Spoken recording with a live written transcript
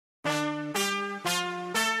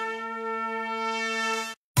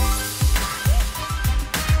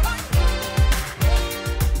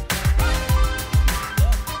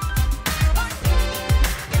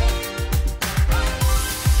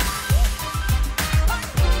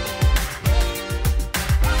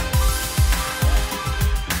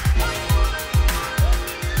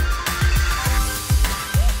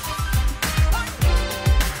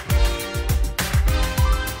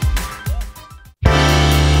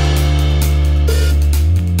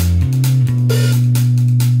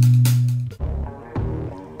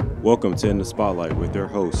Welcome to In the Spotlight with your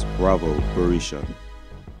host, Bravo Barisha.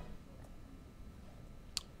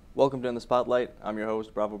 Welcome to In the Spotlight. I'm your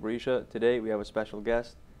host, Bravo Barisha. Today we have a special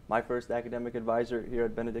guest, my first academic advisor here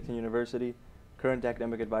at Benedictine University, current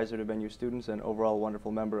academic advisor to BenU students, and overall wonderful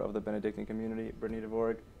member of the Benedictine community, Brittany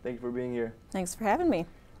DeVorg. Thank you for being here. Thanks for having me.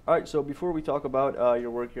 All right, so before we talk about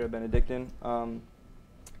your work here at Benedictine and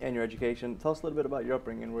your education, tell us a little bit about your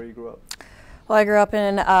upbringing and where you grew up. Well, I grew up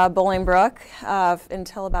in Bolingbrook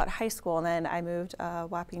until about high school, and then I moved a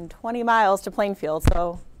whopping 20 miles to Plainfield,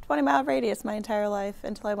 so 20-mile radius my entire life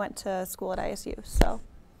until I went to school at ISU. So.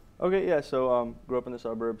 Okay, yeah, so grew up in the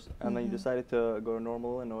suburbs, and then you decided to go to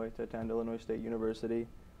Normal, Illinois to attend Illinois State University.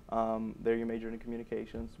 There you majored in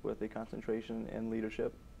communications with a concentration in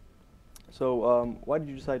leadership. So why did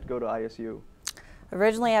you decide to go to ISU?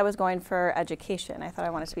 Originally, I was going for education. I thought I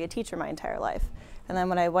wanted to be a teacher my entire life. And then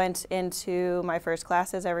when I went into my first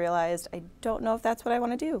classes, I realized I don't know if that's what I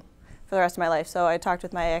want to do for the rest of my life. So I talked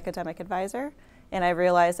with my academic advisor, and I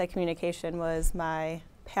realized that communication was my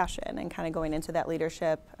passion and kind of going into that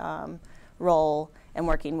leadership role and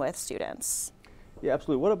working with students. Yeah,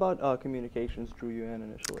 absolutely. What about communications drew you in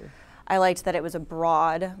initially? I liked that it was a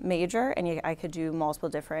broad major, and I could do multiple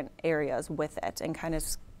different areas with it and kind of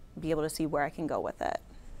be able to see where I can go with it.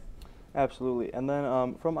 Absolutely. And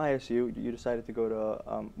then from ISU, you decided to go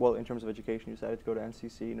to, well, in terms of education, you decided to go to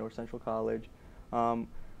NCC, North Central College.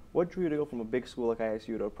 What drew you to go from a big school like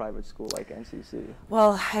ISU to a private school like NCC?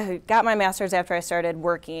 Well, I got my master's after I started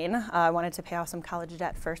working. I wanted to pay off some college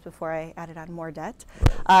debt first before I added on more debt.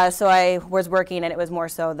 Right. So I was working, and it was more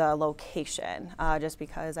so the location, just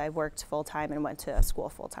because I worked full-time and went to school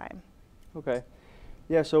full-time. Okay.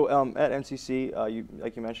 Yeah, so at NCC,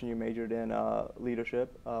 like you mentioned, you majored in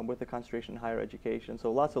leadership with a concentration in higher education.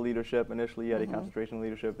 So lots of leadership. Initially, you had a concentration in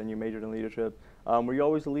leadership, then you majored in leadership. Were you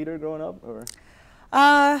always a leader growing up, or?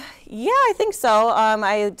 Yeah, I think so.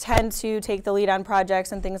 I tend to take the lead on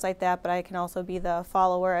projects and things like that, but I can also be the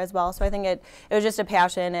follower as well. So I think it was just a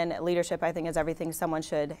passion, and leadership, I think, is everything someone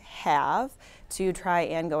should have to try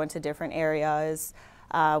and go into different areas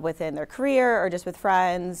within their career or just with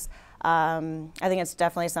friends. I think it's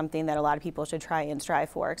definitely something that a lot of people should try and strive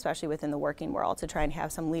for, especially within the working world, to try and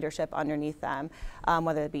have some leadership underneath them,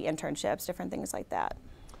 whether it be internships, different things like that.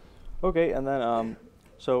 Okay, and then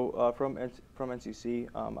so from NCC,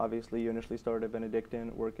 obviously you initially started at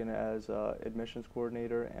Benedictine, working as admissions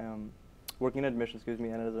coordinator, working in admissions, and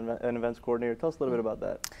as an events coordinator. Tell us a little bit about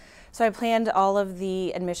that. So I planned all of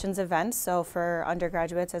the admissions events, so for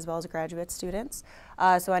undergraduates as well as graduate students.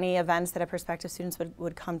 So any events that a prospective students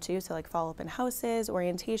would come to, so like follow open houses,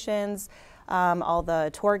 orientations, all the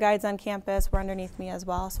tour guides on campus were underneath me as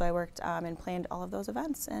well. So I worked and planned all of those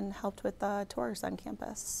events and helped with the tours on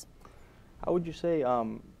campus. How would you say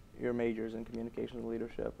your majors in communications and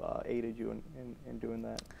leadership aided you in doing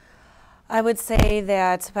that? I would say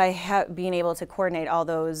that by being able to coordinate all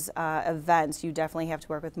those events, you definitely have to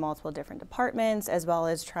work with multiple different departments, as well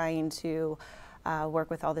as trying to work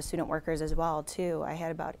with all the student workers as well too. I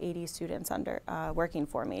had about 80 students working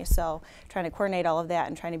for me, so trying to coordinate all of that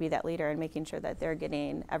and trying to be that leader and making sure that they're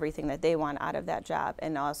getting everything that they want out of that job,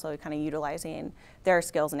 and also kind of utilizing their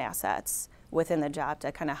skills and assets within the job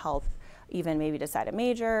to kind of help even maybe decide a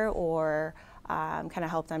major, or kind of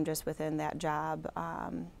help them just within that job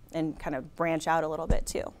and kind of branch out a little bit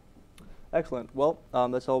too. Excellent. Well,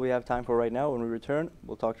 that's all we have time for right now. When we return,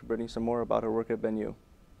 we'll talk to Brittany some more about her work at BenU.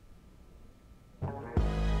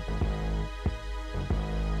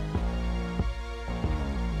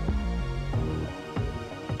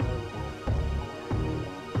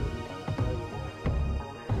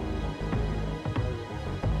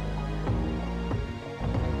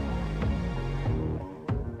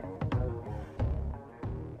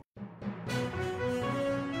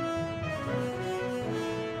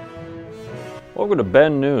 Welcome to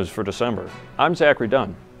Ben News for December. I'm Zachary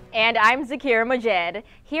Dunn. And I'm Zakira Majid.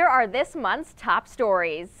 Here are this month's top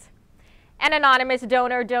stories. An anonymous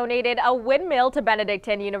donor donated a windmill to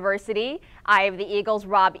Benedictine University. Eye of the Eagle's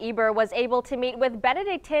Rob Eber was able to meet with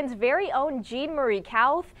Benedictine's very own Jean Marie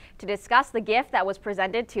Kauth to discuss the gift that was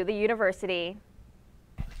presented to the university.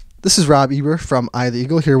 This is Rob Eber from Eye of the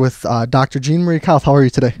Eagle here with Dr. Jean Marie Kauth. How are you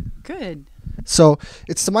today? Good. So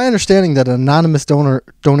it's to my understanding that an anonymous donor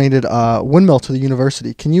donated a windmill to the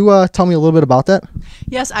university. Can you tell me a little bit about that?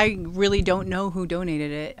 Yes, I really don't know who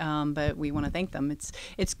donated it, but we want to thank them.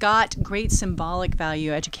 It's got great symbolic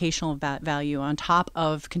value, educational value on top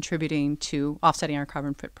of contributing to offsetting our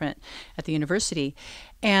carbon footprint at the university.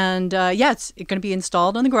 And yeah, it's going to be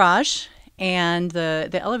installed in the garage. and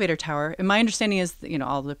the elevator tower. And my understanding is,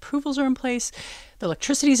 all the approvals are in place, the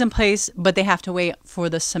electricity's in place, but they have to wait for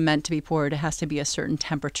the cement to be poured. It has to be a certain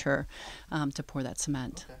temperature to pour that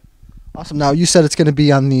cement. Okay. Awesome. Now you said it's going to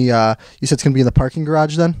be on the in the parking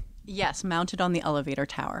garage then? Yes, mounted on the elevator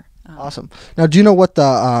tower. Awesome. Now, do you know what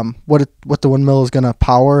the what the windmill is going to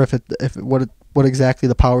power? What exactly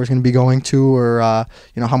the power is going to be going to, or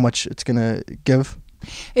how much it's going to give?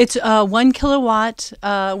 It's a 1 kilowatt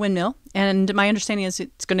windmill, and my understanding is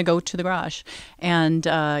it's going to go to the garage, and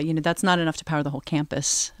that's not enough to power the whole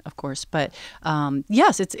campus, of course. But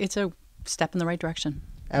yes, it's a step in the right direction.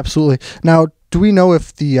 Absolutely. Now, do we know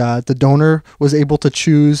if the donor was able to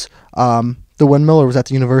choose the windmill, or was that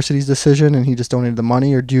the university's decision and he just donated the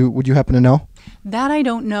money, or would you happen to know? That I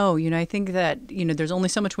don't know. I think that, there's only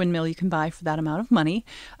so much windmill you can buy for that amount of money.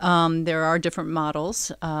 There are different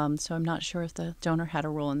models, so I'm not sure if the donor had a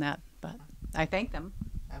role in that, but I thank them.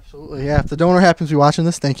 Absolutely. Yeah, if the donor happens to be watching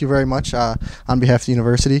this, thank you very much on behalf of the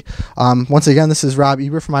university. Once again, this is Rob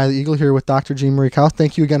Eber from Eye of the Eagle here with Dr. Jean Marie Cow.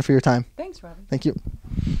 Thank you again for your time. Thanks, Robbie. Thank you.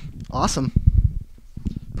 Awesome.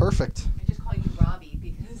 Perfect. I just call you Robbie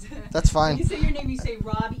because that's fine. When you say your name, you say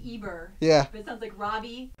Rob Eber. Yeah. But it sounds like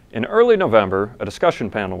Robbie. In early November, a discussion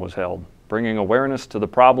panel was held, bringing awareness to the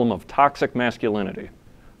problem of toxic masculinity.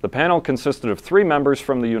 The panel consisted of 3 members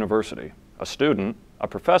from the university, a student, a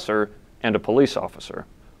professor, and a police officer,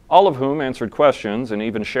 all of whom answered questions and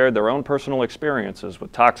even shared their own personal experiences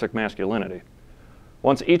with toxic masculinity.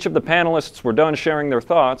 Once each of the panelists were done sharing their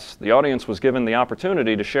thoughts, the audience was given the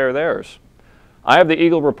opportunity to share theirs. Eye of the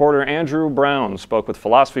Eagle reporter Andrew Brown spoke with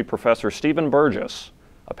philosophy professor Stephen Burgess,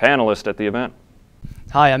 a panelist at the event.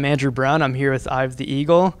 Hi, I'm Andrew Brown. I'm here with Eye of the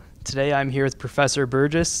Eagle. Today I'm here with Professor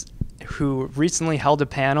Burgess, who recently held a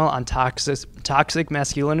panel on toxic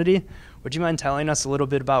masculinity. Would you mind telling us a little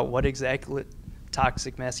bit about what exactly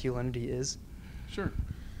toxic masculinity is? Sure.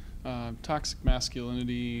 Toxic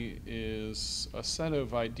masculinity is a set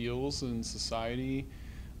of ideals in society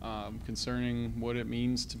concerning what it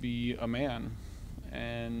means to be a man.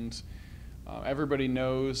 And everybody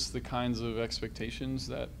knows the kinds of expectations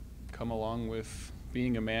that come along with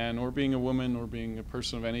being a man or being a woman or being a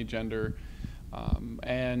person of any gender.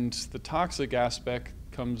 And the toxic aspect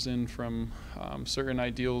comes in from certain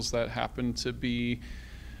ideals that happen to be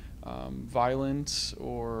violent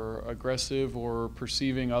or aggressive, or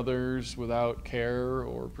perceiving others without care,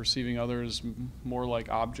 or perceiving others more like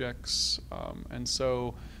objects. And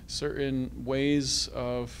so certain ways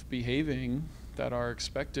of behaving that are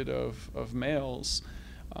expected of males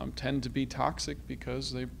tend to be toxic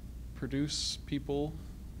because they produce people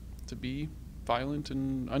to be violent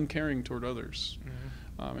and uncaring toward others.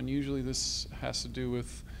 Mm-hmm. And usually this has to do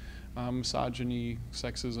with misogyny,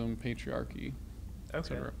 sexism, patriarchy.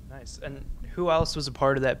 Okay, nice. And who else was a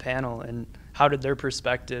part of that panel, and how did their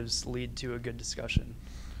perspectives lead to a good discussion?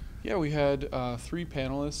 Yeah, we had 3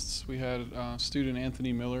 panelists. We had student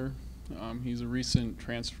Anthony Miller. He's a recent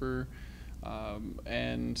transfer,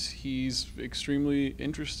 and he's extremely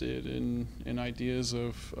interested in ideas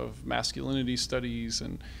of masculinity studies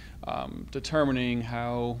and determining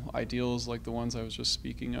how ideals like the ones I was just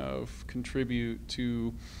speaking of contribute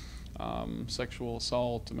to sexual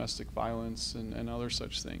assault, domestic violence, and other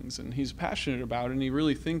such things. And he's passionate about it, and he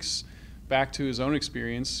really thinks back to his own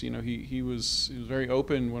experience. He was very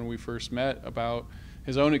open when we first met about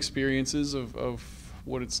his own experiences of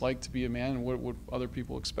what it's like to be a man and what other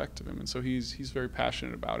people expect of him. And so he's very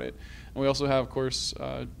passionate about it. And we also have, of course,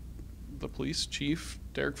 the police chief,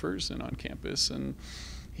 Derek Ferguson, on campus, and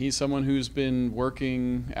he's someone who's been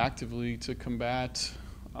working actively to combat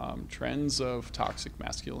trends of toxic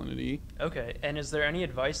masculinity. Okay, and is there any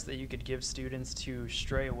advice that you could give students to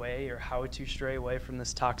stray away, or how to stray away from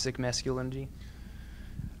this toxic masculinity?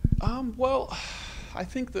 Well, I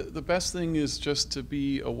think the best thing is just to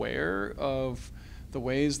be aware of the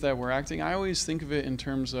ways that we're acting. I always think of it in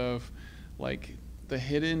terms of like the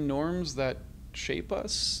hidden norms that shape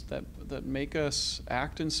us, that make us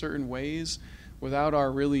act in certain ways without our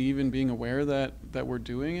really even being aware that we're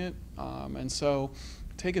doing it. And so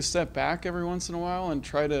take a step back every once in a while and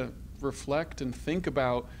try to reflect and think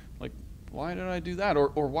about, like, why did I do that?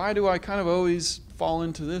 Or why do I kind of always fall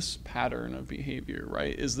into this pattern of behavior,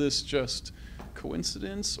 right? Is this just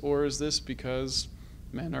coincidence, or is this because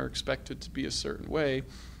men are expected to be a certain way?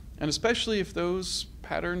 And especially if those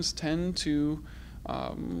patterns tend to,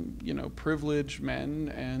 privilege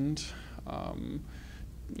men and,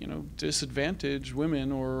 disadvantage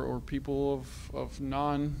women or people of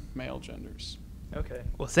non-male genders. Okay.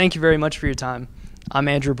 Well, thank you very much for your time. I'm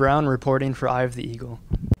Andrew Brown, reporting for Eye of the Eagle.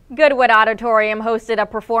 Goodwood Auditorium hosted a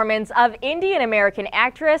performance of Indian American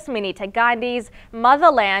actress Manita Gandhi's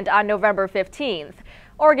Motherland on November 15th.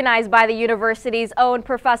 Organized by the university's own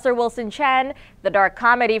Professor Wilson Chen, the dark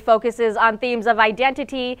comedy focuses on themes of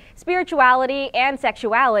identity, spirituality, and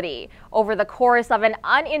sexuality over the course of an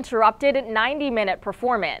uninterrupted 90-minute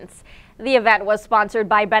performance. The event was sponsored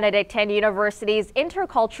by Benedictine University's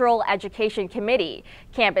Intercultural Education Committee,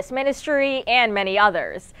 Campus Ministry, and many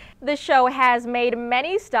others. The show has made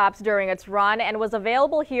many stops during its run and was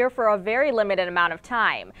available here for a very limited amount of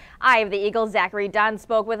time. Eye of the Eagle Zachary Dunn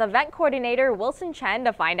spoke with event coordinator Wilson Chen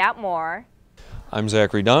to find out more. I'm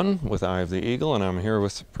Zachary Dunn with Eye of the Eagle, and I'm here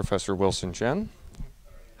with Professor Wilson Chen.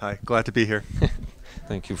 Hi, glad to be here.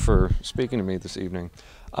 Thank you for speaking to me this evening.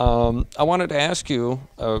 I wanted to ask you,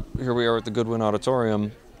 here we are at the Goodwin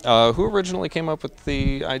Auditorium, who originally came up with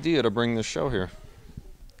the idea to bring this show here?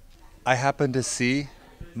 I happened to see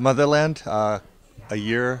Motherland a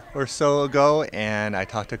year or so ago, and I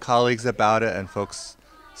talked to colleagues about it, and folks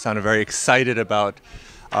sounded very excited about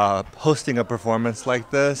hosting a performance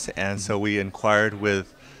like this, and so we inquired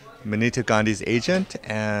with Manita Gandhi's agent,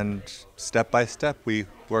 and step by step we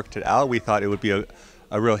worked it out. We thought it would be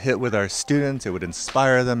a real hit with our students. It would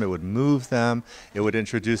inspire them, it would move them, it would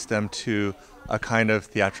introduce them to a kind of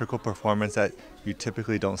theatrical performance that you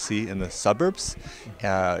typically don't see in the suburbs.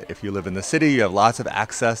 If you live in the city, you have lots of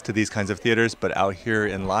access to these kinds of theaters, but out here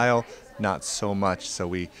in Lisle, not so much. So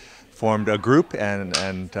we formed a group, and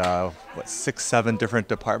 6, 7 different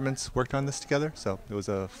departments worked on this together. So it was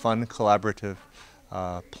a fun, collaborative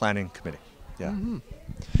planning committee. Yeah. Mm-hmm.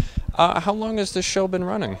 How long has this show been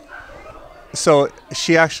running? So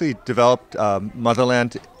she actually developed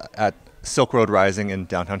Motherland at Silk Road Rising in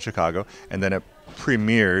downtown Chicago, and then it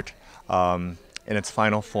premiered in its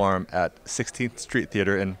final form at 16th Street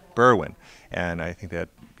Theater in Berwyn. And I think they had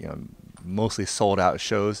mostly sold out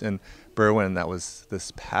shows in Berwyn, and that was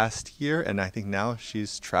this past year. And I think now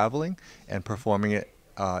she's traveling and performing it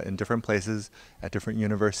in different places at different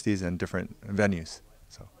universities and different venues.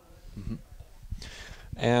 So. Mm-hmm.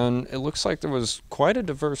 And it looks like there was quite a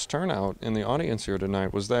diverse turnout in the audience here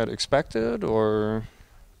tonight. Was that expected, or?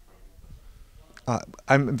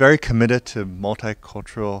 I'm very committed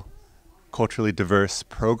to culturally diverse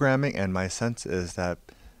programming, and my sense is that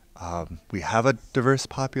we have a diverse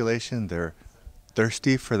population. They're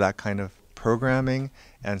thirsty for that kind of programming,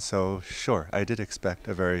 and so sure, I did expect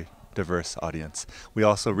a very diverse audience. We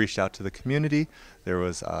also reached out to the community. There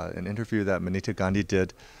was an interview that Manita Gandhi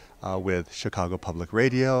did with Chicago Public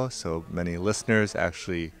Radio, so many listeners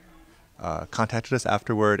actually contacted us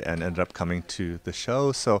afterward and ended up coming to the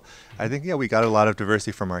show. So I think, we got a lot of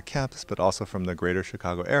diversity from our campus, but also from the greater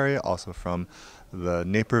Chicago area, also from the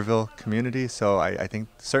Naperville community. So I think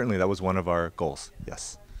certainly that was one of our goals,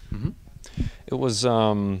 yes. Mm-hmm. It was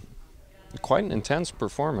quite an intense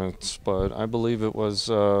performance, but I believe it was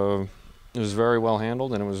very well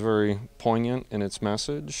handled, and it was very poignant in its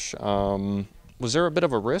message. Was there a bit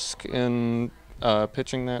of a risk in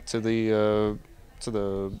pitching that to the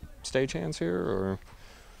stagehands here, or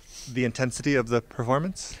the intensity of the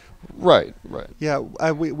performance? Right. Yeah,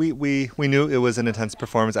 we knew it was an intense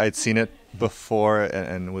performance. I had seen it before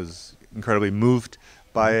and was incredibly moved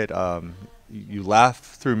by it. You laugh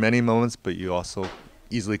through many moments, but you also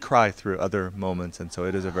easily cry through other moments, and so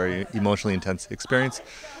it is a very emotionally intense experience.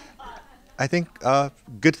 I think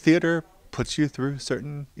good theater puts you through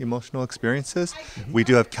certain emotional experiences. Mm-hmm. We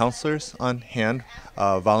do have counselors on hand,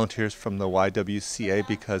 volunteers from the YWCA,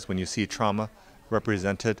 because when you see trauma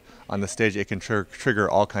represented on the stage, it can trigger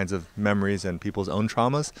all kinds of memories and people's own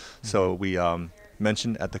traumas. Mm-hmm. So we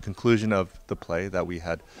mentioned at the conclusion of the play that we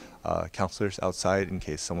had counselors outside in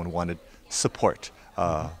case someone wanted support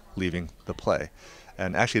leaving the play.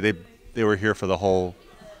 And actually they were here for the whole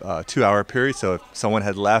 2-hour period, so if someone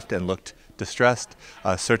had left and looked distressed,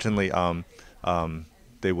 certainly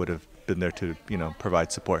they would have been there to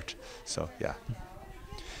provide support. So yeah.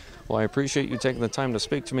 Well, I appreciate you taking the time to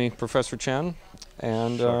speak to me, Professor Chen,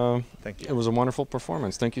 and sure. Thank you. It was a wonderful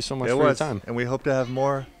performance. Thank you so much for your time. And we hope to have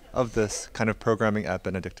more of this kind of programming at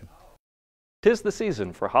Benedictine. 'Tis the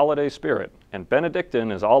season for holiday spirit, and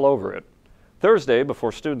Benedictine is all over it. Thursday,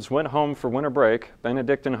 before students went home for winter break,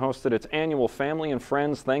 Benedictine hosted its annual Family and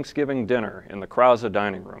Friends Thanksgiving dinner in the Krause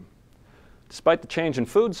dining room. Despite the change in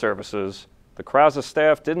food services, the Krause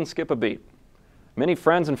staff didn't skip a beat. Many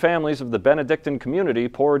friends and families of the Benedictine community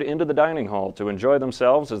poured into the dining hall to enjoy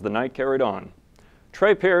themselves as the night carried on.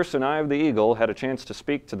 Trey Pierce and Eye of the Eagle had a chance to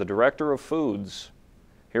speak to the Director of Foods.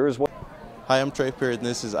 Here is what... Hi, I'm Trey Pierce, and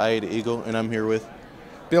this is Eye of the Eagle, and I'm here with...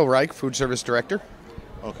 Bill Reich, Food Service Director.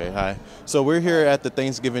 Okay, hi. So we're here at the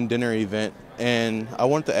Thanksgiving dinner event, and I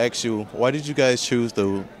wanted to ask you, why did you guys choose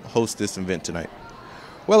to host this event tonight?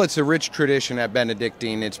 Well, it's a rich tradition at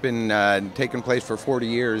Benedictine. It's been taking place for 40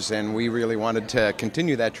 years, and we really wanted to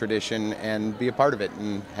continue that tradition and be a part of it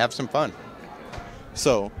and have some fun.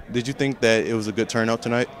 So, did you think that it was a good turnout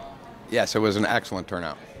tonight? Yes, it was an excellent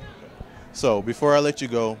turnout. So, before I let you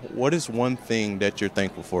go, what is one thing that you're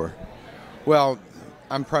thankful for? Well,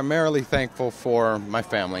 I'm primarily thankful for my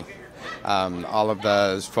family, all of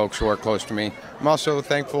the folks who are close to me. I'm also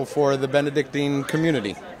thankful for the Benedictine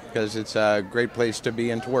community because it's a great place to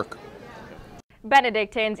be and to work.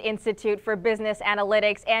 Benedictine's Institute for Business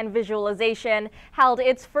Analytics and Visualization held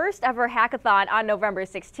its first ever hackathon on November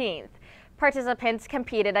 16th. Participants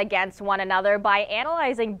competed against one another by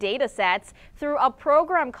analyzing data sets through a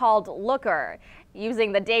program called Looker.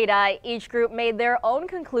 Using the data, each group made their own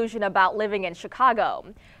conclusion about living in Chicago.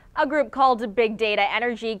 A group called Big Data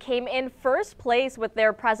Energy came in first place with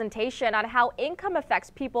their presentation on how income affects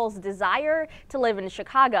people's desire to live in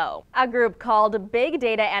Chicago. A group called Big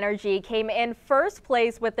Data Energy came in first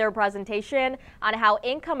place with their presentation on how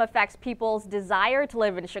income affects people's desire to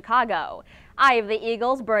live in Chicago. Eye of the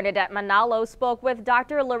Eagles' Bernadette Manalo spoke with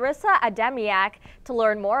Dr. Larissa Ademiak to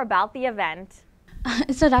learn more about the event.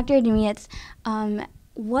 So Dr. Ademiak,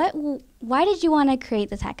 why did you want to create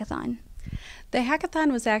this hackathon? The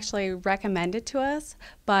hackathon was actually recommended to us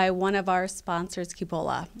by one of our sponsors,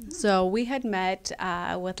 Cupola. So we had met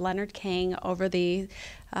with Leonard King over the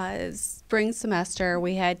spring semester.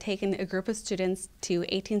 We had taken a group of students to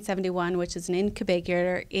 1871, which is an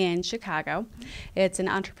incubator in Chicago. It's an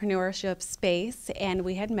entrepreneurship space, and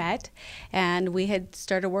we had met, and we had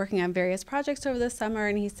started working on various projects over the summer,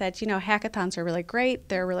 and he said, you know, hackathons are really great,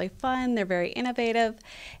 they're really fun, they're very innovative,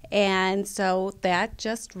 and so that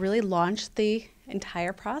just really launched the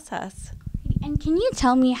entire process. And can you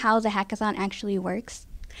tell me how the hackathon actually works?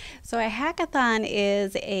 So a hackathon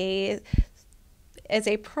is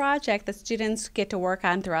a project that students get to work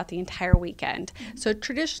on throughout the entire weekend. So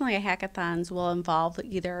traditionally, hackathons will involve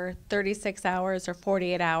either 36 hours or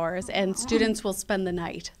 48 hours, and students will spend the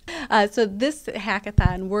night. So this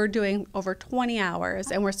hackathon, we're doing over 20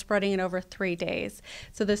 hours, and we're spreading it over 3 days.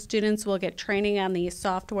 So the students will get training on the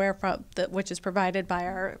software which is provided by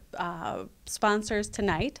our sponsors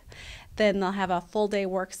tonight. Then they'll have a full day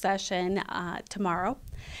work session tomorrow.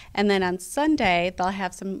 And then on Sunday, they'll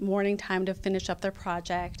have some morning time to finish up their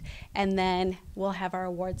project. And then we'll have our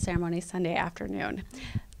award ceremony Sunday afternoon.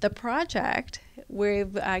 The project,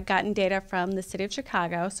 we've gotten data from the City of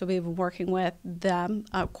Chicago, so we've been working with them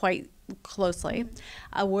quite closely,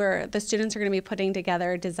 where the students are going to be putting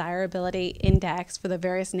together a desirability index for the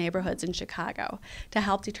various neighborhoods in Chicago to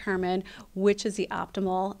help determine which is the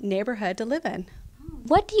optimal neighborhood to live in.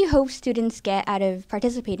 What do you hope students get out of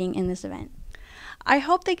participating in this event? I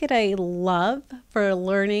hope they get a love for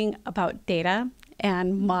learning about data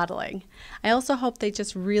and modeling. I also hope they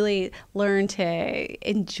just really learn to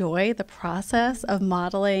enjoy the process of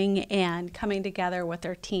modeling and coming together with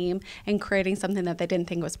their team and creating something that they didn't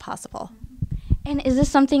think was possible. And is this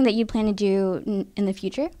something that you plan to do in the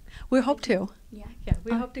future? We hope to. Yeah,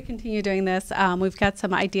 we hope to continue doing this. We've got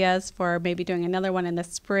some ideas for maybe doing another one in the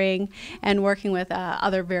spring and working with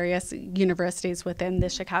other various universities within the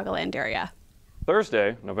Chicagoland area.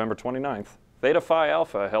 Thursday, November 29th, Theta Phi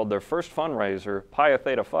Alpha held their first fundraiser, Pi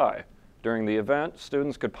Theta Phi. During the event,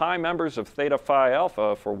 students could Pi members of Theta Phi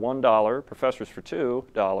Alpha for $1, professors for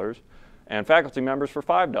 $2, and faculty members for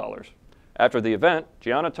 $5. After the event,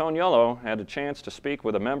 Gianna Toniello had a chance to speak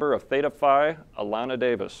with a member of Theta Phi, Alana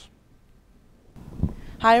Davis.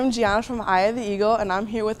 Hi, I'm Gianna from Eye of the Eagle, and I'm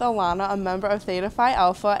here with Alana, a member of Theta Phi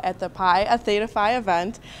Alpha at the Pi Theta Phi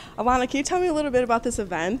event. Alana, can you tell me a little bit about this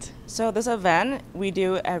event? So this event we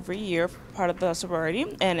do every year, part of the sorority,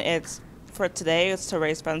 and for today it's to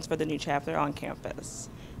raise funds for the new chapter on campus.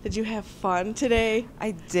 Did you have fun today?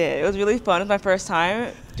 I did. It was really fun. It was my first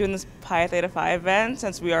time doing this Pi Theta Phi event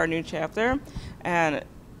since we are a new chapter, and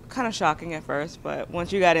kind of shocking at first, but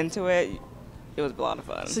once you got into it, it was a lot of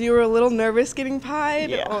fun. So you were a little nervous getting pied?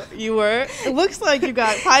 Yeah. Or you were? It looks like you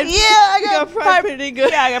got pied. Yeah, I got pied pretty good.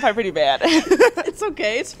 Yeah, I got pied pretty bad. It's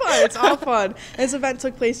okay. It's fun. It's all fun. This event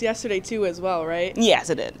took place yesterday too as well, right? Yes,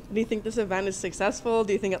 it did. Do you think this event is successful?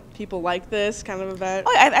 Do you think people like this kind of event?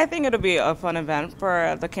 Oh, I think it'll be a fun event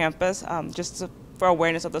for the campus, for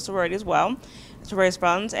awareness of the sorority as well, to raise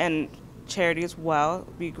funds and charity as well.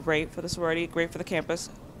 It'd be great for the sorority, great for the campus,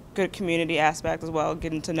 good community aspect as well,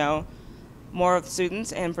 getting to know more of the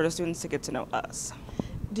students and for the students to get to know us.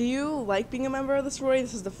 Do you like being a member of the sorority?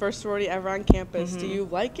 This is the first sorority ever on campus. Do you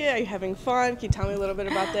like it? Are you having fun? Can you tell me a little bit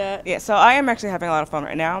about that? Yeah, so I am actually having a lot of fun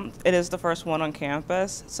right now. It is the first one on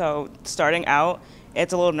campus, so starting out,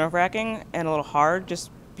 it's a little nerve-wracking and a little hard just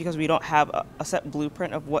because we don't have a set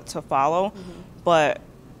blueprint of what to follow. But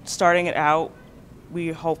starting it out, we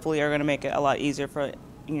hopefully are going to make it a lot easier for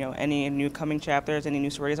any new coming chapters, any new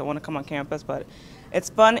sororities that want to come on campus. But it's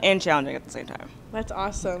fun and challenging at the same time. That's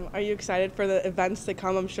awesome. Are you excited for the events to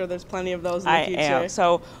come? I'm sure there's plenty of those in the future. I am.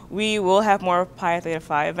 So we will have more Pi Theta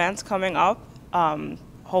Phi events coming up,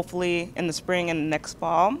 hopefully in the spring and next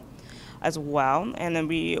fall as well. And then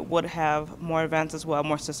we would have more events as well,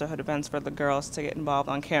 more sisterhood events for the girls to get involved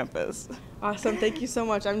on campus. Awesome. Thank you so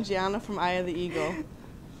much. I'm Gianna from Eye of the Eagle.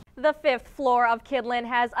 The 5th floor of Kidlin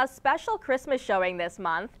has a special Christmas showing this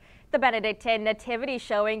month. The Benedictine Nativity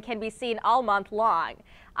showing can be seen all month long.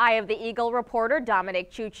 Eye of the Eagle reporter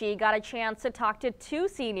Dominic Ciucci got a chance to talk to 2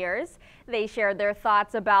 seniors. They shared their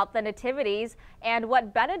thoughts about the nativities and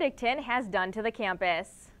what Benedictine has done to the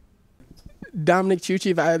campus. Dominic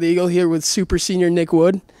Ciucci of Eye of the Eagle here with super senior Nick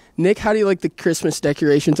Wood. Nick, how do you like the Christmas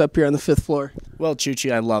decorations up here on the 5th floor? Well,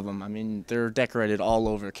 Ciucci, I love them. I mean, they're decorated all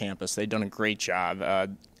over campus. They've done a great job.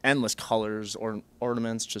 Endless colors,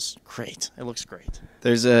 ornaments, just great. It looks great.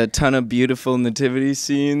 There's a ton of beautiful nativity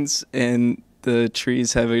scenes, and the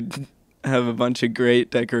trees have a bunch of great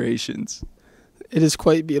decorations. It is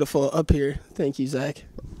quite beautiful up here. Thank you, Zach.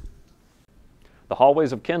 The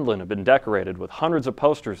hallways of Kindlin have been decorated with hundreds of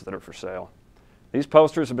posters that are for sale. These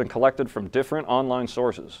posters have been collected from different online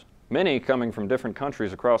sources, many coming from different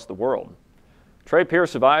countries across the world. Trey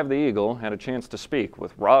Pierce of Eye of the Eagle had a chance to speak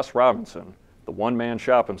with Ross Robinson, the one-man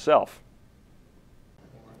shop himself.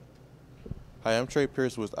 Hi, I'm Trey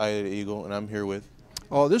Pierce with Eye of the Eagle, and I'm here with...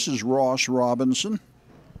 Oh, this is Ross Robinson.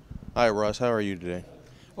 Hi, Ross. How are you today?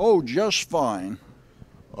 Oh, just fine.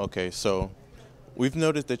 Okay, so we've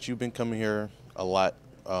noticed that you've been coming here a lot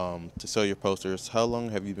to sell your posters. How long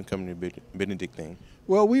have you been coming to Benedictine?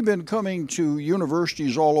 Well, we've been coming to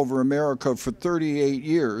universities all over America for 38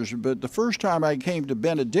 years, but the first time I came to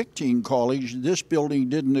Benedictine College, this building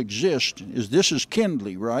didn't exist. This is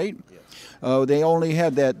Kindley, right? Yes. They only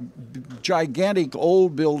had that gigantic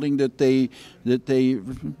old building that they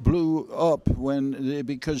blew up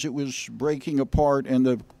because it was breaking apart and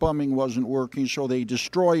the plumbing wasn't working, so they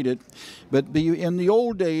destroyed it. But in the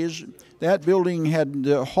old days, that building had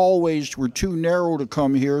the hallways were too narrow to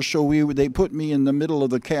come here, so they put me in the middle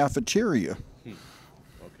of the cafeteria.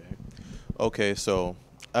 Okay, so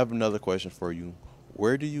I have another question for you.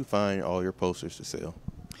 Where do you find all your posters to sell?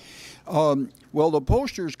 Well, the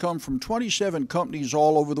posters come from 27 companies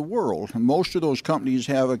all over the world. Most of those companies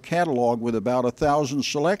have a catalog with about 1,000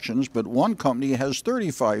 selections, but one company has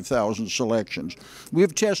 35,000 selections.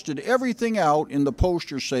 We've tested everything out in the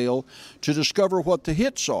poster sale to discover what the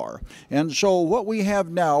hits are. And so what we have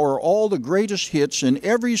now are all the greatest hits in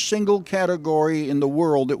every single category in the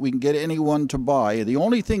world that we can get anyone to buy. The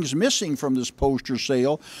only things missing from this poster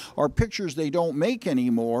sale are pictures they don't make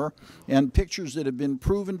anymore and pictures that have been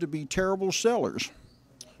proven to be terrible sellers.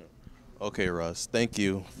 Okay, Russ. Thank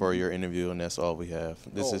you for your interview, and that's all we have.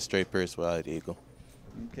 This is Trey Pierce with Eye of the Eagle.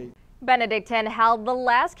 Okay. Benedictine held the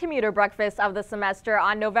last commuter breakfast of the semester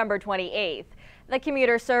on November 28th. The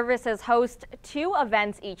commuter services host 2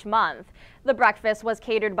 events each month. The breakfast was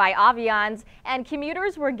catered by Avians, and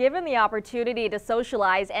commuters were given the opportunity to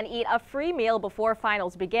socialize and eat a free meal before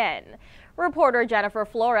finals begin. Reporter Jennifer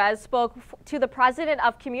Flores spoke to the president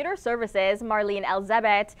of Commuter Services, Marlene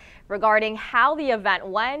Elzebet, regarding how the event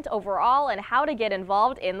went overall and how to get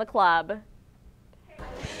involved in the club.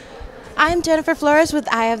 I'm Jennifer Flores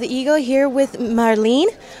with Eye of the Eagle, here with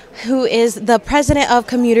Marlene, who is the president of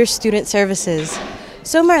Commuter Student Services.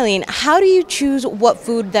 So Marlene, how do you choose what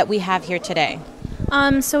food that we have here today?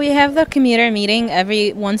 So we have the commuter meeting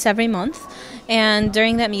once every month, and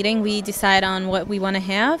during that meeting we decide on what we want to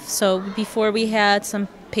have. So before we had some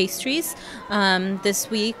pastries. This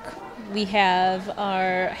week we have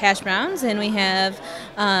our hash browns and we have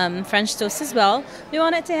French toast as well. We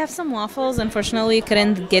wanted to have some waffles. Unfortunately, we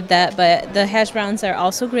couldn't get that, but the hash browns are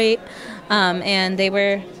also great, and they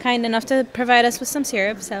were kind enough to provide us with some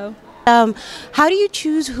syrup. So. How do you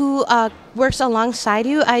choose who works alongside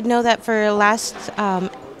you? I know that for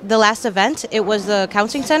the last event, it was the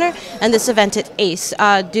counseling center, and this event it's ACE.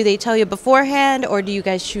 Do they tell you beforehand, or do you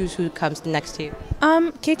guys choose who comes next to you?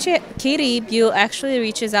 Katie Buell actually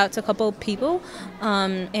reaches out to a couple of people,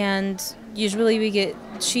 and usually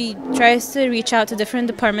she tries to reach out to different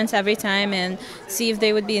departments every time and see if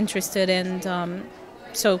they would be interested. And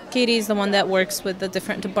so Katie is the one that works with the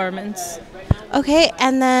different departments. Okay,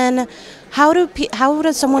 and then how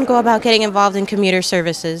does someone go about getting involved in commuter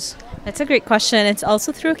services? That's a great question. It's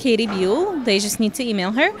also through Katie Buell. They just need to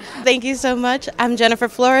email her. Thank you so much. I'm Jennifer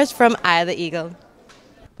Flores from Eye of the Eagle.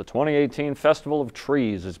 The 2018 Festival of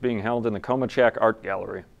Trees is being held in the Comachak Art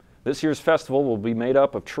Gallery. This year's festival will be made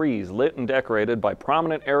up of trees lit and decorated by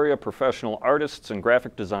prominent area professional artists and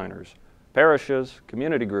graphic designers, parishes,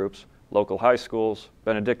 community groups, local high schools,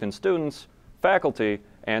 Benedictine students, faculty,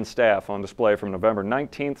 and staff on display from November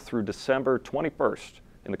 19th through December 21st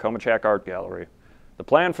in the Comachak Art Gallery. The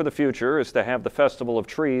plan for the future is to have the Festival of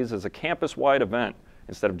Trees as a campus-wide event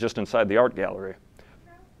instead of just inside the art gallery.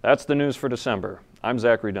 That's the news for December. I'm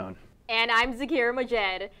Zachary Dunn. And I'm Zakira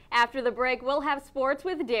Majed. After the break, we'll have sports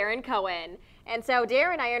with Darren Cohen. And so,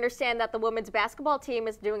 Darren, I understand that the women's basketball team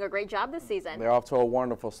is doing a great job this season. They're off to a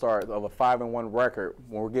wonderful start of a 5-1 record.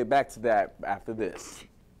 We'll get back to that after this.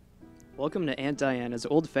 Welcome to Aunt Diana's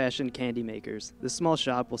Old-Fashioned Candy Makers. This small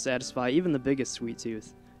shop will satisfy even the biggest sweet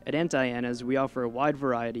tooth. At Aunt Diana's, we offer a wide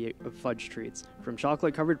variety of fudge treats, from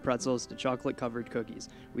chocolate-covered pretzels to chocolate-covered cookies.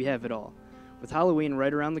 We have it all. With Halloween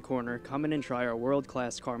right around the corner, come in and try our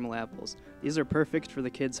world-class caramel apples. These are perfect for the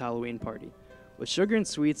kids' Halloween party. With sugar and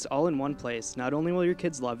sweets all in one place, not only will your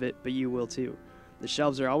kids love it, but you will too. The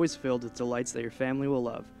shelves are always filled with delights that your family will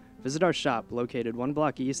love. Visit our shop, located 1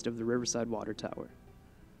 block east of the Riverside Water Tower.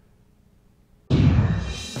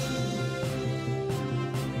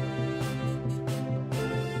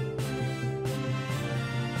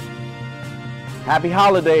 Happy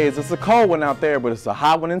holidays. It's a cold one out there, but it's a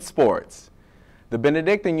hot one in sports. The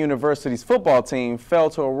Benedictine University's football team fell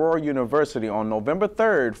to Aurora University on November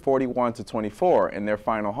 3rd, 41-24 in their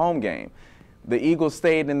final home game. The Eagles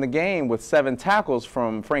stayed in the game with 7 tackles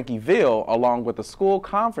from Frankie Veal, along with a school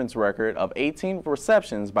conference record of 18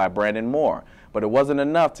 receptions by Brandon Moore, but it wasn't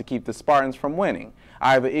enough to keep the Spartans from winning.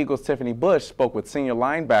 Eye of the Eagles' Tiffany Bush spoke with senior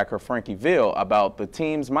linebacker Frankie Veal about the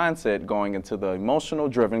team's mindset going into the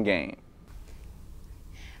emotional-driven game.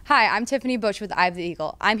 Hi, I'm Tiffany Bush with Eye of the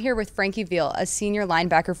Eagle. I'm here with Frankie Veal, a senior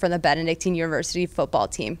linebacker for the Benedictine University football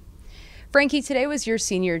team. Frankie, today was your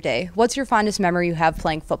senior day. What's your fondest memory you have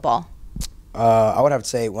playing football? I would have to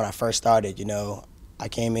say when I first started, I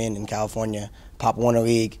came in California, Pop Warner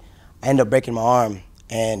League. I ended up breaking my arm,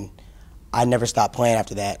 and I never stopped playing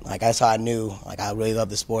after that. That's how I knew, I really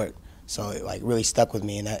loved the sport. So it, really stuck with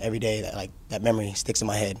me, and that every day, that memory sticks in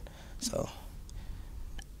my head. So.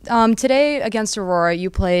 Today against Aurora, you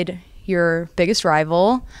played your biggest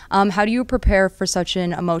rival. How do you prepare for such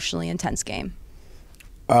an emotionally intense game?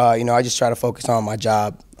 I just try to focus on my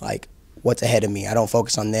job, what's ahead of me. I don't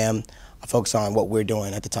focus on them. I focus on what we're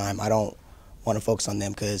doing at the time. I don't want to focus on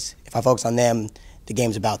them because if I focus on them, the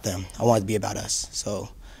game's about them. I want it to be about us. So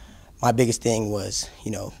my biggest thing was,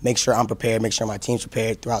 make sure I'm prepared, make sure my team's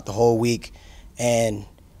prepared throughout the whole week, and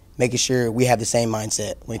making sure we have the same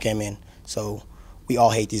mindset when we came in. So we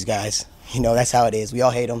all hate these guys. That's how it is. We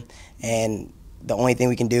all hate them, and the only thing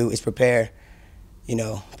we can do is prepare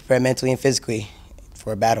mentally and physically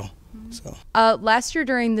for a battle. So. Last year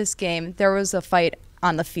during this game, there was a fight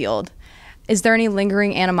on the field. Is there any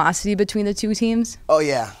lingering animosity between the two teams? Oh,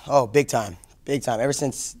 yeah. Oh, big time. Big time. Ever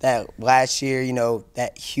since that last year,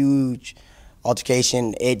 that huge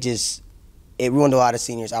altercation, it ruined a lot of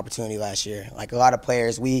seniors' opportunity last year. A lot of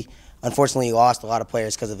players, we unfortunately lost a lot of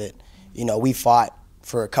players because of it. We fought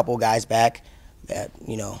for a couple guys back that,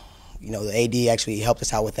 the AD actually helped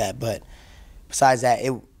us out with that. But besides that,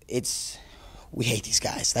 we hate these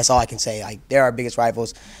guys. That's all I can say. They're our biggest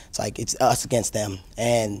rivals. It's us against them.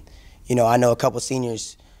 And, I know a couple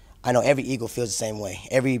seniors, I know every Eagle feels the same way.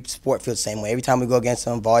 Every sport feels the same way. Every time we go against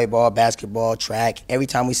them, volleyball, basketball, track, every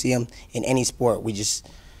time we see them in any sport, we just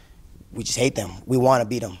hate them. We want to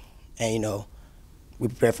beat them. And, we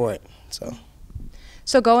prepare for it.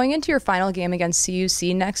 So going into your final game against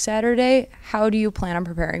CUC next Saturday, how do you plan on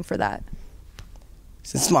preparing for that?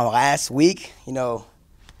 Since it's my last week, I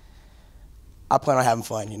plan on having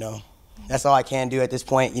fun, That's all I can do at this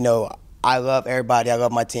point. I love everybody. I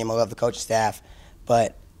love my team. I love the coaching staff.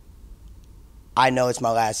 But I know it's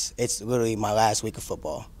literally my last week of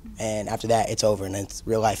football. And after that, it's over and it's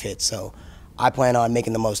real life hits. So I plan on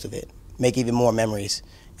making the most of it, make even more memories.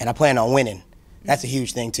 And I plan on winning. That's a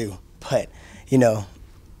huge thing too. But,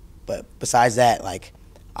 but besides that,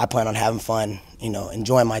 I plan on having fun,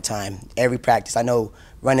 enjoying my time. Every practice. I know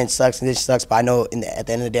running sucks and this sucks, but I know at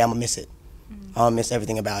the end of the day, I'm going to miss it. I'm going to miss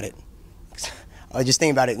everything about it. I just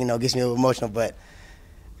think about it, gets me a little emotional, but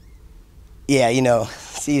yeah,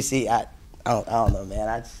 CUC, I don't know,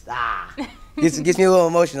 man. Gets me a little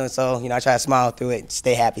emotional, so, I try to smile through it,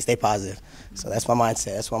 stay happy, stay positive. So that's my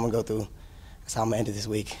mindset. That's what I'm going to go through. That's how I'm going to end it this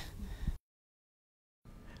week.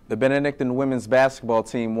 The Benedictine women's basketball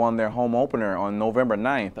team won their home opener on November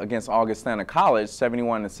 9th against Augustana College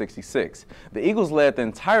 71-66. The Eagles led the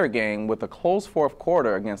entire game with a close fourth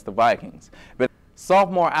quarter against the Vikings. But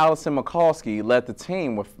sophomore Allison Mikulski led the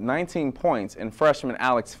team with 19 points, and freshman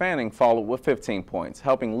Alex Fanning followed with 15 points,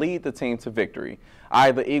 helping lead the team to victory.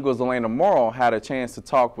 The Eagles' Elena Morrow had a chance to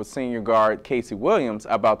talk with senior guard Casey Williams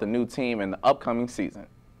about the new team and the upcoming season.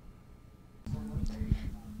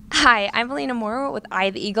 Hi, I'm Elena Morrow with Eye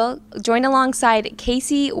of the Eagle, joined alongside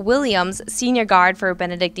Casey Williams, senior guard for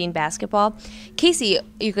Benedictine basketball. Casey,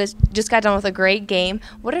 you guys just got done with a great game.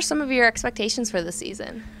 What are some of your expectations for the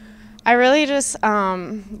season? I really just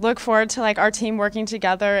look forward to our team working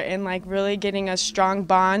together and really getting a strong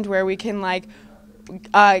bond where we can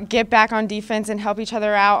get back on defense and help each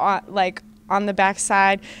other out on the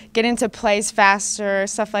backside, get into plays faster,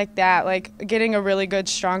 stuff like that, getting a really good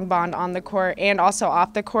strong bond on the court and also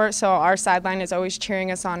off the court, so our sideline is always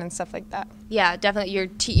cheering us on and stuff like that. Yeah, definitely.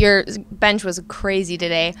 Your bench was crazy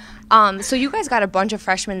today. So you guys got a bunch of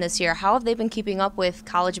freshmen this year. How have they been keeping up with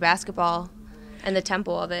college basketball and the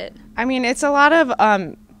tempo of it? I mean, it's a lot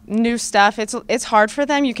of new stuff. It's hard for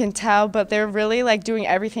them, you can tell, but they're really doing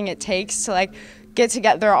everything it takes to get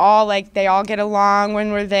together. They're all they all get along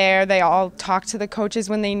when we're there. They all talk to the coaches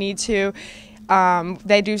when they need to.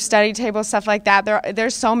 They do study table stuff like that.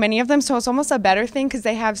 There's so many of them, so it's almost a better thing because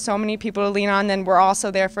they have so many people to lean on. Then we're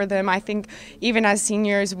also there for them. I think even as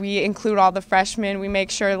seniors, we include all the freshmen. We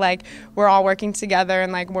make sure we're all working together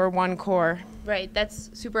and we're one core. Right, that's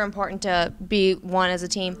super important to be one as a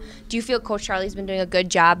team. Do you feel Coach Charlie's been doing a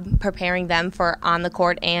good job preparing them for on the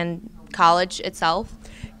court and college itself?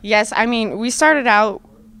 Yes, I mean, we started out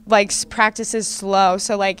practices slow,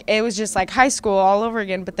 so it was just high school all over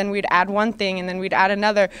again, but then we'd add one thing and then we'd add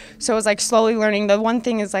another, so it was slowly learning. The one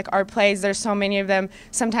thing is our plays, there's so many of them,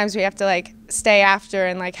 sometimes we have to stay after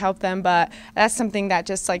and help them, but that's something that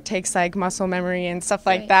just takes muscle memory and stuff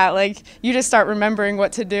like that. You just start remembering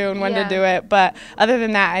what to do and when to do it, but other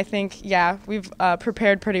than that, I think we've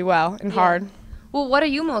prepared pretty well and hard. Well, what are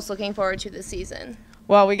you most looking forward to this season?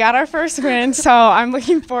 Well, we got our first win, so I'm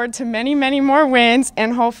looking forward to many, many more wins,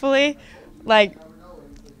 and hopefully,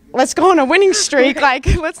 let's go on a winning streak.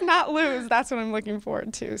 Let's not lose. That's what I'm looking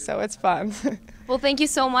forward to, so it's fun. Well, thank you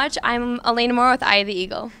so much. I'm Elena Moore with Eye of the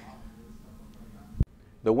Eagle.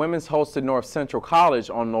 The women's hosted North Central College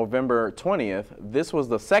on November 20th. This was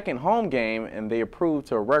the second home game, and they improved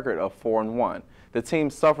to a record of 4-1. The team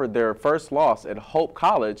suffered their first loss at Hope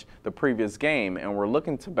College the previous game and were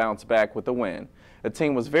looking to bounce back with a win. The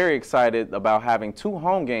team was very excited about having 2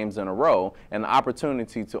 home games in a row and the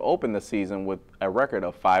opportunity to open the season with a record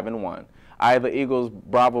of 5-1. Eye of the Eagles'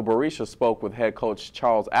 Bravo Barisha spoke with head coach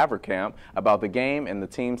Charles Avercamp about the game and the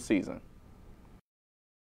team's season.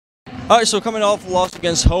 All right, so coming off a loss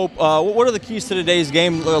against Hope, what are the keys to today's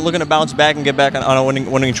game, looking to bounce back and get back on a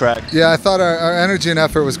winning track? Yeah, I thought our energy and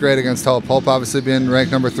effort was great against Hope. Hope obviously being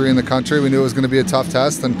ranked number 3 in the country, we knew it was going to be a tough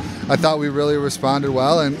test, and I thought we really responded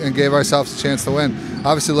well and gave ourselves a chance to win.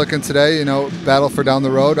 Obviously looking today, battle for down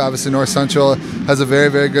the road. Obviously North Central has a very,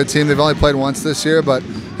 very good team. They've only played once this year, but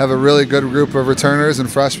have a really good group of returners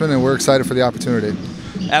and freshmen, and we're excited for the opportunity.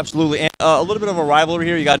 Absolutely. And a little bit of a rivalry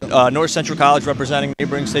here. You got North Central College representing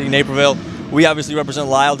neighboring city, Naperville. We obviously represent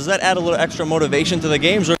Lisle. Does that add a little extra motivation to the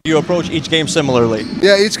games, or do you approach each game similarly?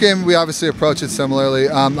 Yeah, each game we obviously approach it similarly.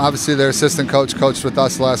 Obviously their assistant coach coached with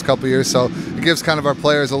us the last couple of years, so it gives kind of our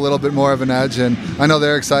players a little bit more of an edge, and I know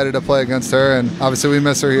they're excited to play against her, and obviously we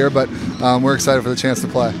miss her here, but we're excited for the chance to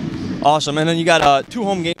play. Awesome. And then you got 2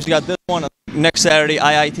 home games. You got this one next Saturday,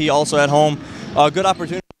 IIT also at home. Good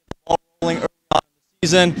opportunity to get the ball rolling early on in the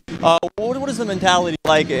season. What is the mentality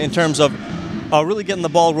like in terms of really getting the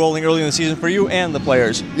ball rolling early in the season for you and the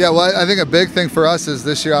players? Yeah, well, I think a big thing for us is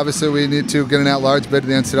this year, obviously, we need to get an at-large bid to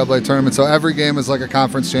the NCAA tournament, so every game is like a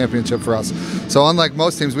conference championship for us. So unlike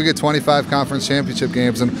most teams, we get 25 conference championship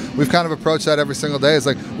games, and we've kind of approached that every single day. It's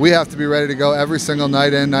like we have to be ready to go every single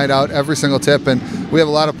night in, night out, every single tip, and we have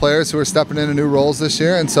a lot of players who are stepping into new roles this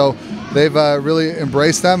year, and so they've really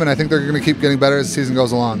embraced them, and I think they're going to keep getting better as the season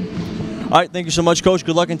goes along. All right, thank you so much, Coach.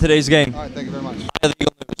 Good luck in today's game. All right, thank you very much.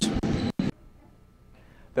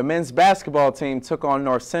 The men's basketball team took on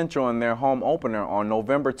North Central in their home opener on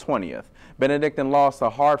November 20th. Benedictine lost a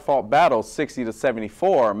hard-fought battle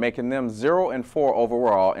 60-74, making them 0-4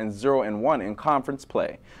 overall and 0-1 in conference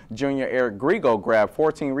play. Junior Eric Grigo grabbed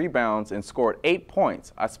 14 rebounds and scored 8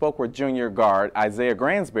 points. I spoke with junior guard Isaiah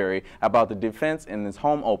Gransberry about the defense in this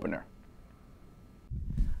home opener.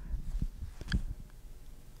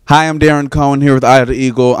 Hi, I'm Darren Cohen here with Eye of the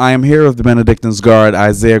Eagle. I am here with the Benedictines guard,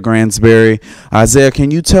 Isaiah Gransberry. Isaiah,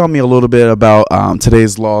 can you tell me a little bit about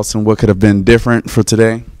today's loss and what could have been different for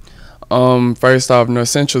today? First off, North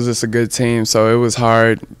Central's is a good team, so it was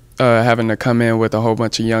hard having to come in with a whole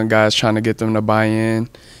bunch of young guys trying to get them to buy in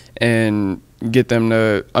and get them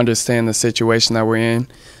to understand the situation that we're in.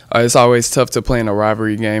 It's always tough to play in a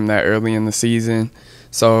rivalry game that early in the season,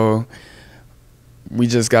 so we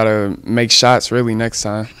just got to make shots really next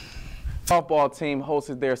time. Softball team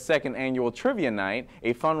hosted their second annual Trivia Night,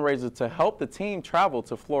 a fundraiser to help the team travel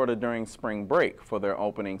to Florida during spring break for their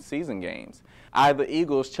opening season games. Eye of the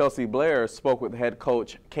Eagles' Chelsea Blair spoke with head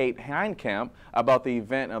coach Kate Heinkamp about the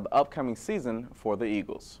event of the upcoming season for the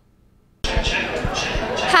Eagles.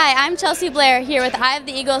 Hi, I'm Chelsea Blair here with Eye of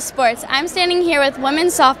the Eagles Sports. I'm standing here with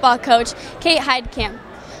women's softball coach Kate Heidkamp.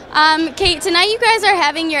 Kate, tonight you guys are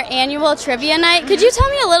having your annual trivia night. Could you tell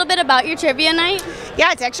me a little bit about your trivia night?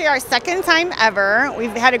 Yeah, it's actually our second time ever.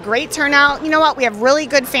 We've had a great turnout. You know what? We have really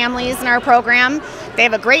good families in our program. They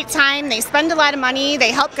have a great time. They spend a lot of money.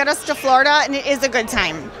 They help get us to Florida, and it is a good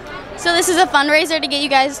time. So this is a fundraiser to get you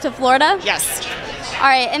guys to Florida? Yes. All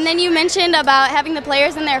right, and then you mentioned about having the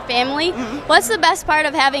players and their family. What's the best part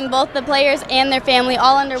of having both the players and their family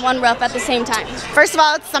all under one roof at the same time? First of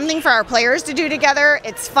all, it's something for our players to do together.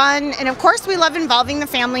 It's fun, and of course we love involving the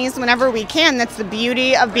families whenever we can. That's the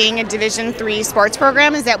beauty of being a Division III sports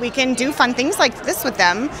program, is that we can do fun things like this with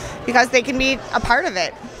them because they can be a part of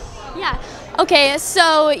it. Yeah. Okay,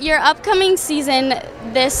 so your upcoming season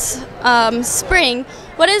this spring,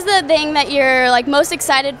 what is the thing that you're most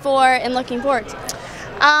excited for and looking forward to?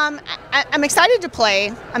 I'm excited to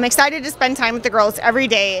play. I'm excited to spend time with the girls every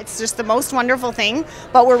day. It's just the most wonderful thing.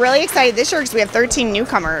 But we're really excited this year because we have 13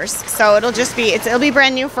 newcomers. So it'll be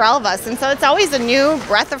brand new for all of us. And so it's always a new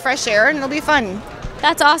breath of fresh air, and it'll be fun.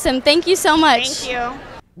 That's awesome. Thank you so much. Thank you.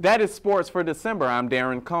 That is sports for December. I'm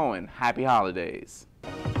Darren Cohen. Happy holidays.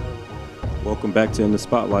 Welcome back to In the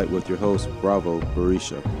Spotlight with your host, Bravo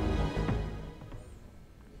Barisha.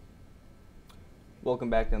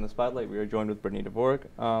 Welcome back to In the Spotlight. We are joined with Brittany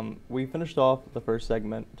Dvorak. We finished off the first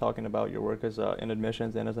segment talking about your work as in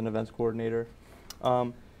admissions and as an events coordinator.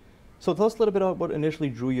 So tell us a little bit about what initially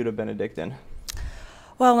drew you to Benedictine.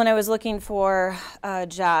 Well, when I was looking for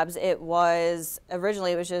jobs,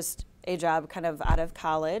 originally it was just a job kind of out of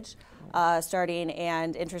college, starting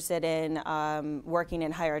and interested in working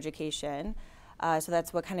in higher education. So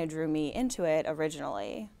that's what kind of drew me into it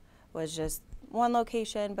originally, was just one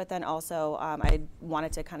location, but then also I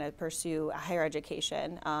wanted to kind of pursue higher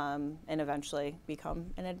education and eventually become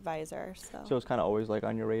an advisor. So it's kind of always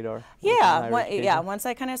on your radar? Yeah, once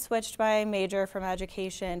I kind of switched my major from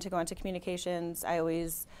education to go into communications, I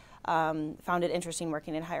always found it interesting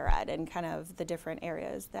working in higher ed and kind of the different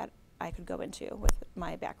areas that I could go into with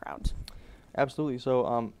my background. Absolutely.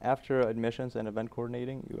 So after admissions and event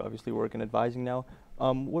coordinating, you obviously work in advising now.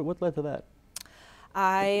 What led to that?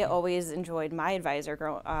 I always enjoyed my advisor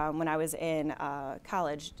when I was in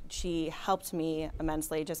college. She helped me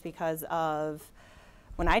immensely just because of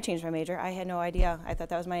when I changed my major, I had no idea. I thought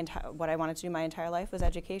that was what I wanted to do my entire life was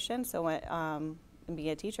education, and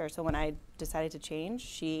be a teacher. So when I decided to change,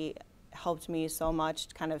 she helped me so much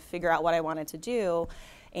to kind of figure out what I wanted to do,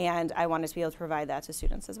 and I wanted to be able to provide that to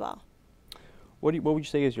students as well. What would you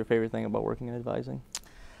say is your favorite thing about working in advising?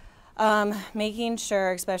 Making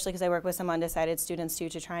sure, especially because I work with some undecided students too,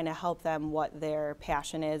 to trying to help them what their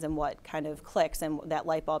passion is and what kind of clicks and that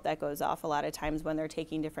light bulb that goes off a lot of times when they're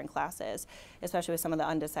taking different classes, especially with some of the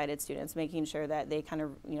undecided students, making sure that they kind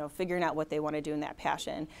of, figuring out what they want to do in that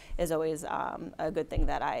passion is always a good thing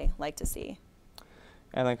that I like to see.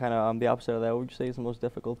 And then kind of the opposite of that, what would you say is the most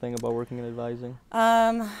difficult thing about working in advising?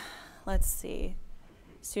 Let's see.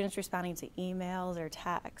 Students responding to emails or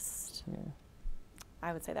text. Yeah.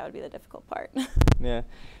 I would say that would be the difficult part. Yeah.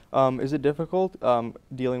 Is it difficult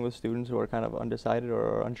dealing with students who are kind of undecided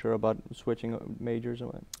or unsure about switching majors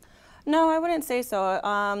and what? No, I wouldn't say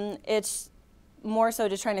so. It's more so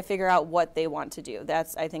just trying to figure out what they want to do.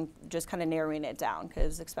 That's, I think, just kind of narrowing it down,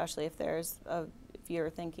 because especially if you're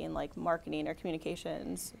thinking like marketing or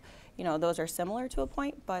communications, those are similar to a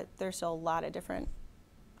point, but there's still a lot of different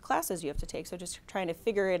classes you have to take, so just trying to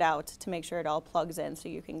figure it out to make sure it all plugs in so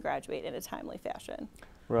you can graduate in a timely fashion.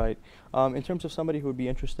 Right. In terms of somebody who would be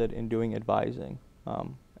interested in doing advising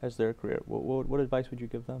as their career, what advice would you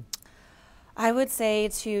give them? I would say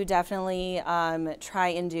to definitely try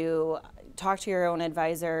and talk to your own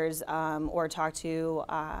advisors or talk to,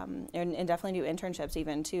 and definitely do internships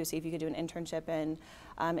even too. See if you could do an internship in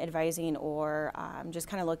advising, or just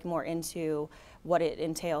kind of look more into what it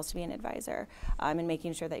entails to be an advisor, and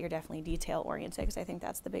making sure that you're definitely detail oriented, because I think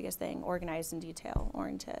that's the biggest thing, organized and detail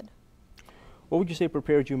oriented. What would you say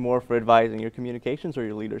prepared you more for advising, your communications or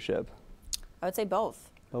your leadership? I would say both.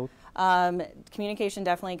 Both? Communication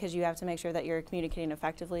definitely, because you have to make sure that you're communicating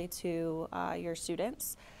effectively to your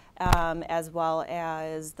students, as well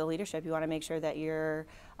as the leadership. You want to make sure that you're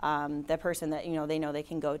the person that they know they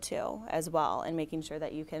can go to as well, and making sure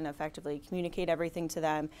that you can effectively communicate everything to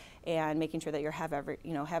them, and making sure that you have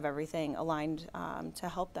everything aligned to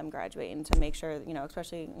help them graduate, and to make sure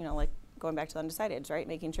especially like going back to the undecideds, right?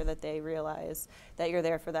 Making sure that they realize that you're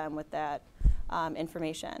there for them with that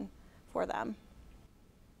information for them.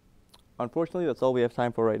 Unfortunately, that's all we have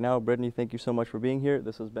time for right now. Brittany, thank you so much for being here.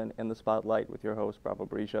 This has been In the Spotlight with your host, Bravo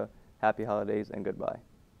Berisha. Happy holidays and goodbye.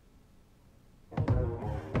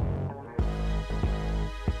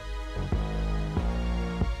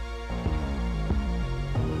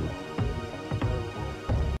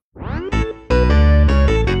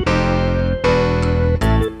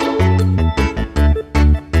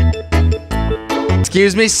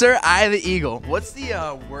 Excuse me, sir. I, the Eagle. What's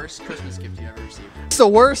the worst Christmas gift you ever received? What's the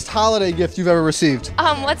worst holiday gift you've ever received?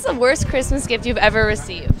 What's the worst Christmas gift you've ever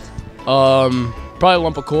received? Probably a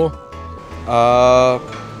lump of coal.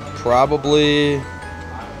 Probably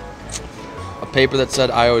a paper that said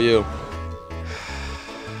IOU.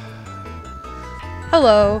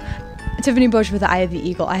 Hello, Tiffany Bush with Eye of the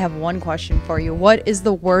Eagle. I have one question for you. What is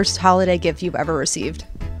the worst holiday gift you've ever received?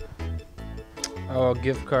 Oh,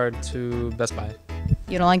 gift card to Best Buy.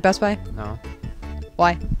 You don't like Best Buy? No.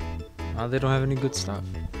 Why? They don't have any good stuff.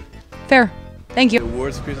 Fair. Thank you. The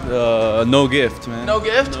worst Christmas, no gift, man. No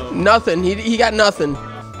gift? No. Nothing. He got nothing.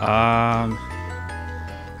 I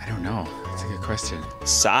don't know. That's a good question.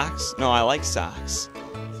 Socks? No, I like socks.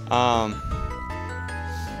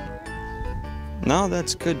 No,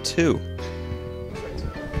 that's good too.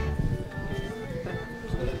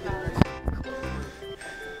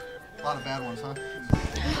 A lot of bad ones, huh?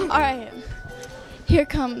 All right, here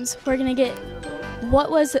comes. We're gonna get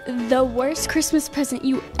what was the worst Christmas present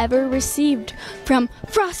you ever received from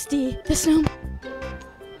Frosty the Snowman.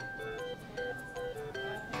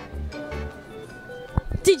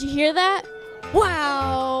 Did you hear that?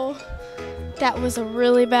 Wow, that was a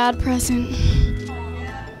really bad present.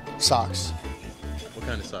 Socks. What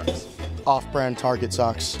kind of socks? Off-brand Target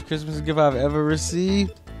socks. Christmas gift I've ever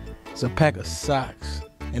received is a pack of socks.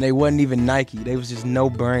 And they wasn't even Nike. They was just no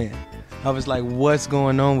brand. I was like, what's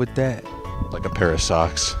going on with that? Like a pair of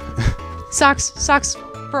socks. Socks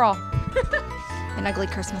for all. An ugly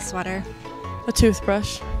Christmas sweater. A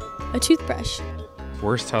toothbrush. A toothbrush.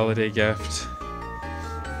 Worst holiday gift.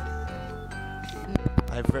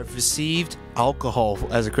 I've received alcohol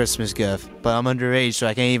as a Christmas gift, but I'm underage, so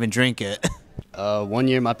I can't even drink it. One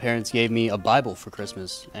year, my parents gave me a Bible for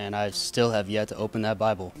Christmas, and I still have yet to open that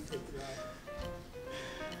Bible.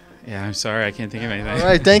 Yeah, I'm sorry, I can't think of anything. All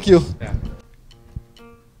right, thank you. Yeah.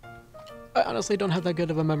 I honestly don't have that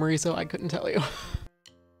good of a memory, so I couldn't tell you.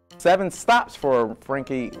 7 stops for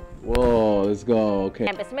Frankie. Whoa, let's go. Okay.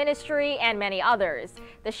 Campus Ministry, and many others.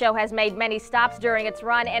 The show has made many stops during its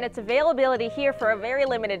run, and its availability here for a very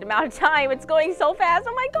limited amount of time. It's going so fast,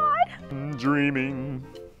 oh my God. Dreaming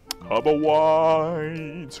of a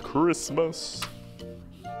white Christmas.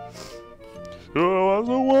 I was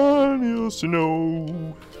the one used to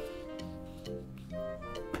know.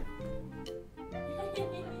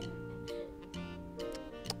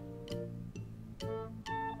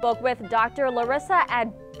 Spoke with Dr. Larissa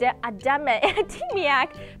Ademiak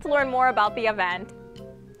to learn more about the event.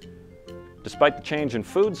 Despite the change in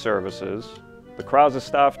food services, the Krause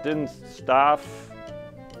staff didn't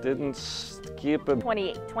skip a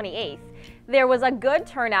 28th. There was a good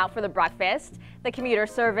turnout for the breakfast. The commuter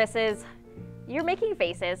services, you're making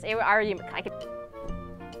faces. Are you?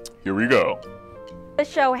 Here we go. The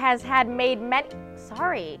show has had made many,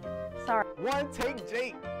 sorry. One take,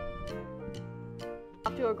 Jake.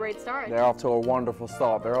 Off to a great start. They're off to a wonderful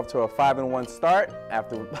start. They're off to a 5-1 start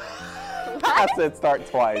after I said start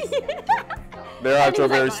twice. They're off to a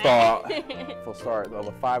very full start of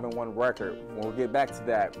a 5-1 record. We'll get back to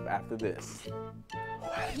that after this.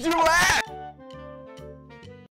 Why did you laugh?